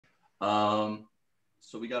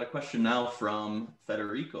So we got a question now from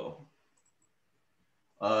Federico.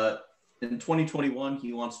 In 2021,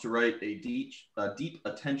 he wants to write a deep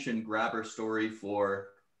attention grabber story for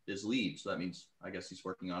his lead. So that means, I guess he's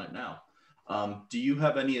working on it now. Do you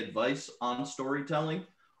have any advice on storytelling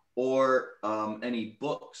or any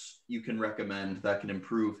books you can recommend that can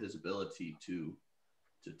improve his ability to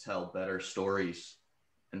tell better stories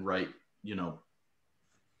and write,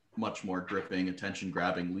 much more gripping,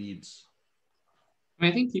 attention-grabbing leads? I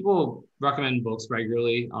mean, I think people recommend books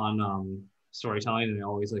regularly on storytelling, and they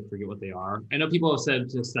always forget what they are. I know people have said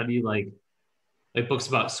to study like books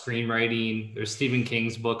about screenwriting. There's Stephen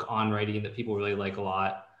King's book on writing that people really like a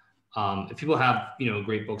lot. If people have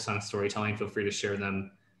great books on storytelling, feel free to share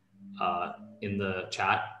them in the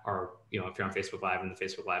chat, or if you're on Facebook Live, in the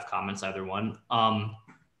Facebook Live comments, either one. I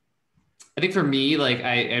think for me,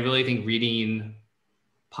 I really think reading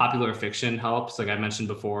popular fiction helps. Like I mentioned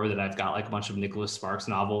before, that I've got a bunch of Nicholas Sparks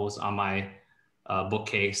novels on my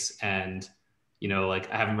bookcase, and I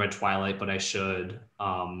haven't read Twilight, but I should.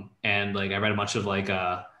 And I read a bunch of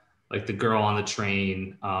The Girl on the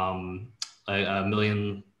Train, A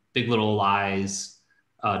Million Big Little Lies,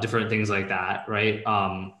 different things like that, right?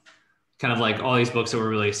 Kind of all these books that were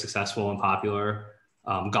really successful and popular.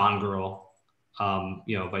 Gone Girl,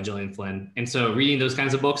 by Gillian Flynn. And so reading those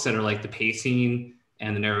kinds of books that are the pacing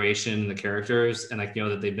and the narration and the characters, and that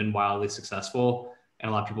they've been wildly successful and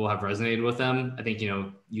a lot of people have resonated with them. I think,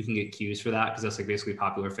 you can get cues for that, because that's basically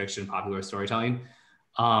popular fiction, popular storytelling.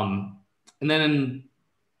 And then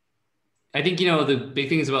I think, the big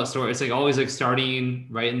things about story, it's always starting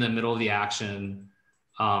right in the middle of the action.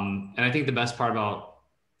 And I think the best part about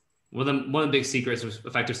one of the big secrets of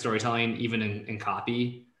effective storytelling, even in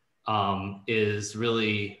copy, is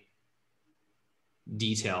really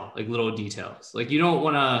detail, little details. You don't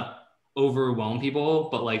want to overwhelm people,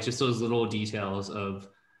 but just those little details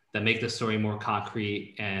that make the story more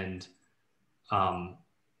concrete and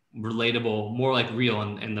relatable, more real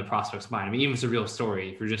in the prospect's mind. I mean, even if it's a real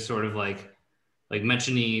story, if you're just sort of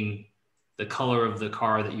mentioning the color of the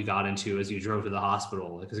car that you got into as you drove to the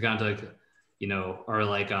hospital, because it got into or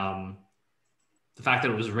the fact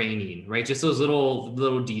that it was raining, right? Just those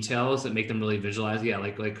little details that make them really visualize. Yeah,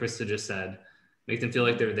 like Krista just said, make them feel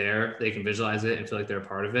like they're there, they can visualize it and feel like they're a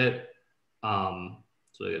part of it.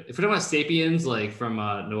 So if we're talking about Sapiens, from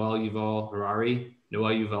Noel Yuval Harari,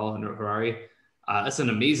 that's an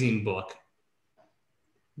amazing book.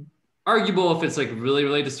 Arguable if it's really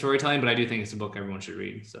related to storytelling, but I do think it's a book everyone should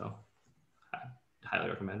read. So I highly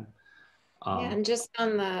recommend. Yeah, and just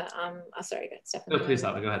on the, sorry, Stefan. No, please,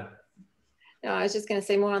 Sabah, go ahead. No, I was just going to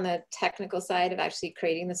say more on the technical side of actually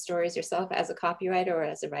creating the stories yourself as a copywriter or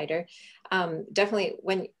as a writer. Definitely,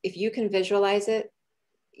 if you can visualize it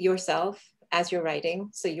yourself as you're writing,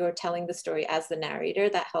 so you're telling the story as the narrator,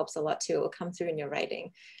 that helps a lot too. It will come through in your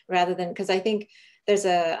writing, rather than, because I think there's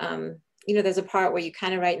a there's a part where you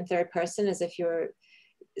kind of write in third person, as if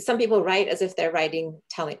some people write as if they're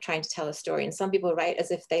trying to tell a story, and some people write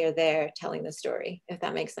as if they are there telling the story, if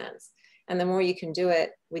that makes sense. And the more you can do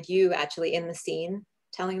it with you actually in the scene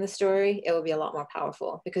telling the story, it will be a lot more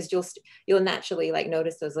powerful, because you'll naturally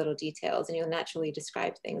notice those little details, and you'll naturally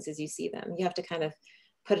describe things as you see them. You have to kind of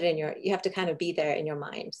you have to kind of be there in your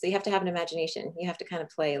mind. So you have to have an imagination. You have to kind of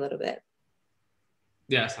play a little bit.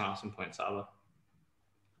 Yeah, that's an awesome point, Sabah.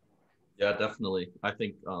 Yeah, definitely. I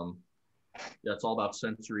think, it's all about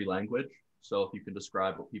sensory language. So if you can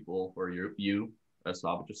describe what people, or you, as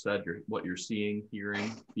Sabah just said, what you're seeing,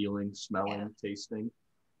 hearing, feeling, smelling, tasting,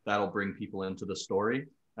 that'll bring people into the story.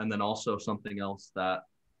 And then also something else that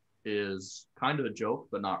is kind of a joke,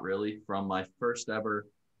 but not really, from my first ever,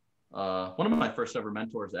 one of my first ever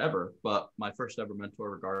mentors ever, but my first ever mentor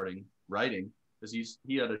regarding writing, is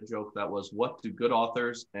he had a joke that was, what do good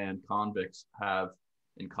authors and convicts have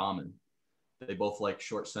in common? They both like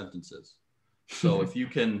short sentences. So if you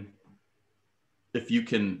can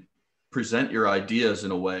present your ideas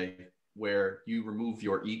in a way where you remove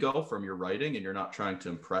your ego from your writing, and you're not trying to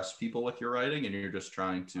impress people with your writing, and you're just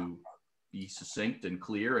trying to be succinct and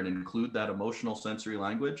clear and include that emotional sensory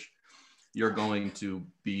language, you're going to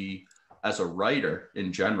be, as a writer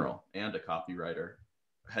in general and a copywriter,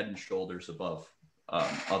 head and shoulders above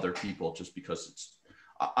other people, just because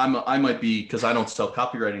I might be, because I don't sell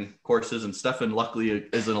copywriting courses, and Stefan luckily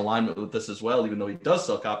is in alignment with this as well, even though he does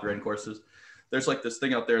sell copywriting courses. There's this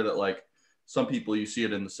thing out there that some people, you see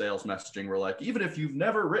it in the sales messaging, where even if you've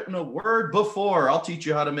never written a word before, I'll teach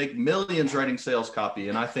you how to make millions writing sales copy.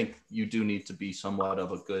 And I think you do need to be somewhat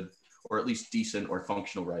of a good, or at least decent or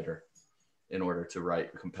functional writer in order to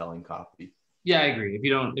write compelling copy. Yeah, I agree.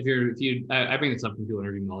 I bring this up when people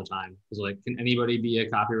interview me all the time. Because like, can anybody be a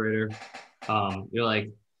copywriter? You're like,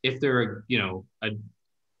 if they're,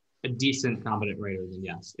 a decent, competent writer, then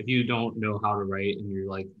yes. If you don't know how to write and you're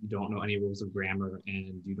like, you don't know any rules of grammar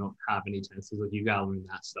and you don't have any tenses, like you gotta learn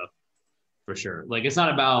that stuff for sure. Like, it's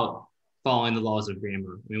not about following the laws of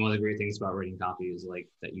grammar. I mean, one of the great things about writing copy is like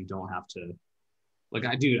that you don't have to, like,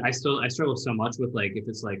 I struggle so much with like, if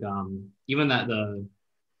it's like, even that the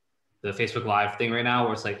Facebook Live thing right now,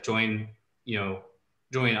 where it's like join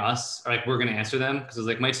us, or like we're gonna answer them, because it's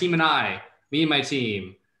like my team and I, me and my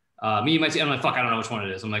team, me and my team. I'm like, fuck, I don't know which one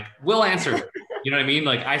it is. I'm like, we'll answer. You know what I mean?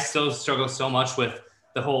 Like, I still struggle so much with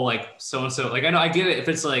the whole like so and so. Like, I know I get it if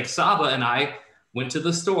it's like Sabah and I went to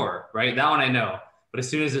the store, right? That one I know. But as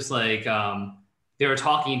soon as it's like they were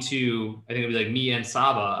talking to, I think it'd be like me and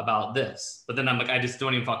Sabah about this, but then I'm like, I just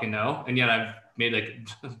don't even fucking know, and yet I've made like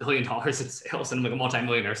 $1 billion in sales and I'm like a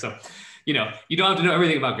multi-millionaire. So, you don't have to know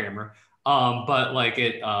everything about grammar. But like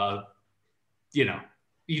you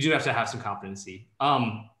do have to have some competency.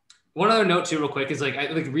 One other note too, real quick, is like,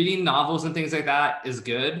 like reading novels and things like that is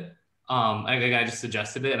good. I just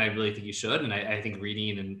suggested it and I really think you should. And I think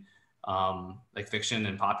reading and like fiction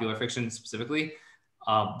and popular fiction specifically.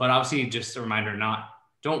 But obviously just a reminder,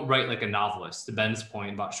 don't write like a novelist. To Ben's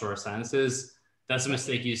point about short sentences, that's a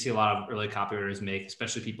mistake you see a lot of early copywriters make,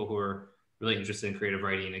 especially people who are really interested in creative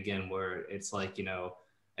writing. Again, where it's like,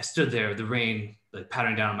 I stood there, the rain like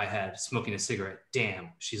pattering down on my head, smoking a cigarette.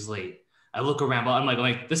 Damn, she's late. I look around, but I'm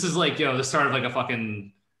like, this is like, the start of like a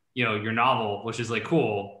fucking, your novel, which is like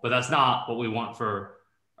cool, but that's not what we want for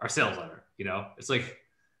our sales letter. It's like,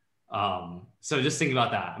 so just think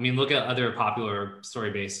about that. I mean, look at other popular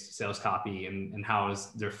story-based sales copy and how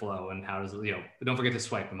is their flow and how does, but don't forget to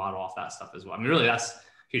swipe the model off that stuff as well. I mean, really, that's a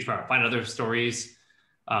huge part. Find other stories,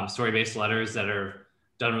 story-based letters that are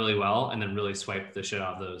done really well, and then really swipe the shit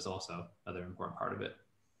out of those also, another important part of it.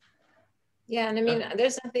 Yeah, and I mean,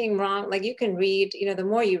 there's nothing wrong. Like, you can read, the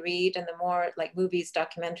more you read and the more like movies,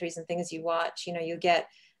 documentaries and things you watch, you get,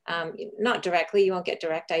 not directly, you won't get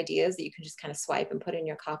direct ideas that you can just kind of swipe and put in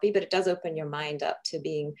your copy, but it does open your mind up to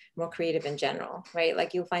being more creative in general, right?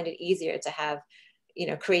 Like, you'll find it easier to have,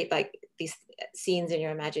 create like these scenes in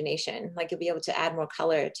your imagination. Like, you'll be able to add more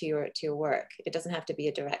color to your work. It doesn't have to be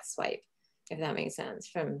a direct swipe, if that makes sense,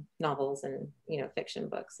 from novels and, fiction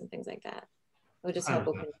books and things like that. It'll just help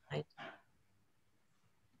open your mind.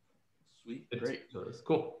 Sweet, great. That's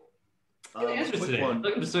cool. Quick today. one.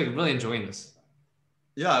 I'm just like really enjoying this.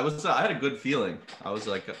 Yeah, I had a good feeling. I was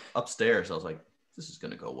like upstairs. I was like, this is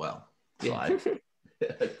going to go well. So I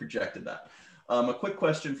projected that. A quick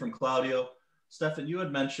question from Claudio. Stefan, you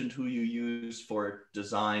had mentioned who you use for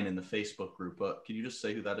design in the Facebook group, but can you just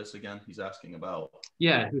say who that is again? He's asking about.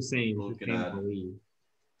 Yeah, Hussein Ali.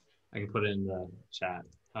 I can put it in the chat.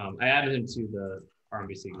 I added him to the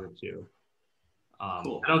RMBC group too.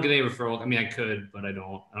 Cool. I don't get any referral. I mean, I could, but I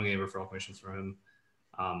don't get any referral commissions from him.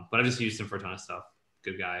 But I just used him for a ton of stuff.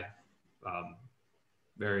 Good guy,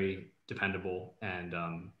 very dependable, and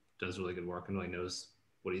does really good work and really knows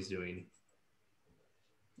what he's doing.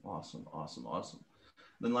 Awesome.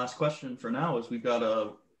 Then last question for now is we've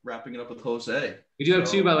got wrapping it up with Jose. We do have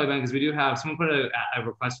two, by the way, Ben, because we do have someone put a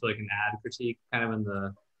request for like an ad critique kind of in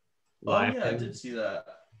the live. Oh yeah, I did see that.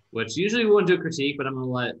 Which usually we wouldn't do a critique, but I'm going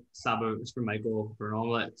to let Sabah, it's from Michael Bernal, I'm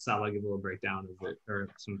going to let Sabah give a little breakdown of it or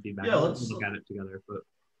some feedback. Yeah, let's look at it together, but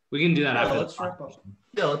we can do that after. Let's wrap up.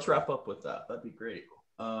 Yeah, let's wrap up with that. That'd be great.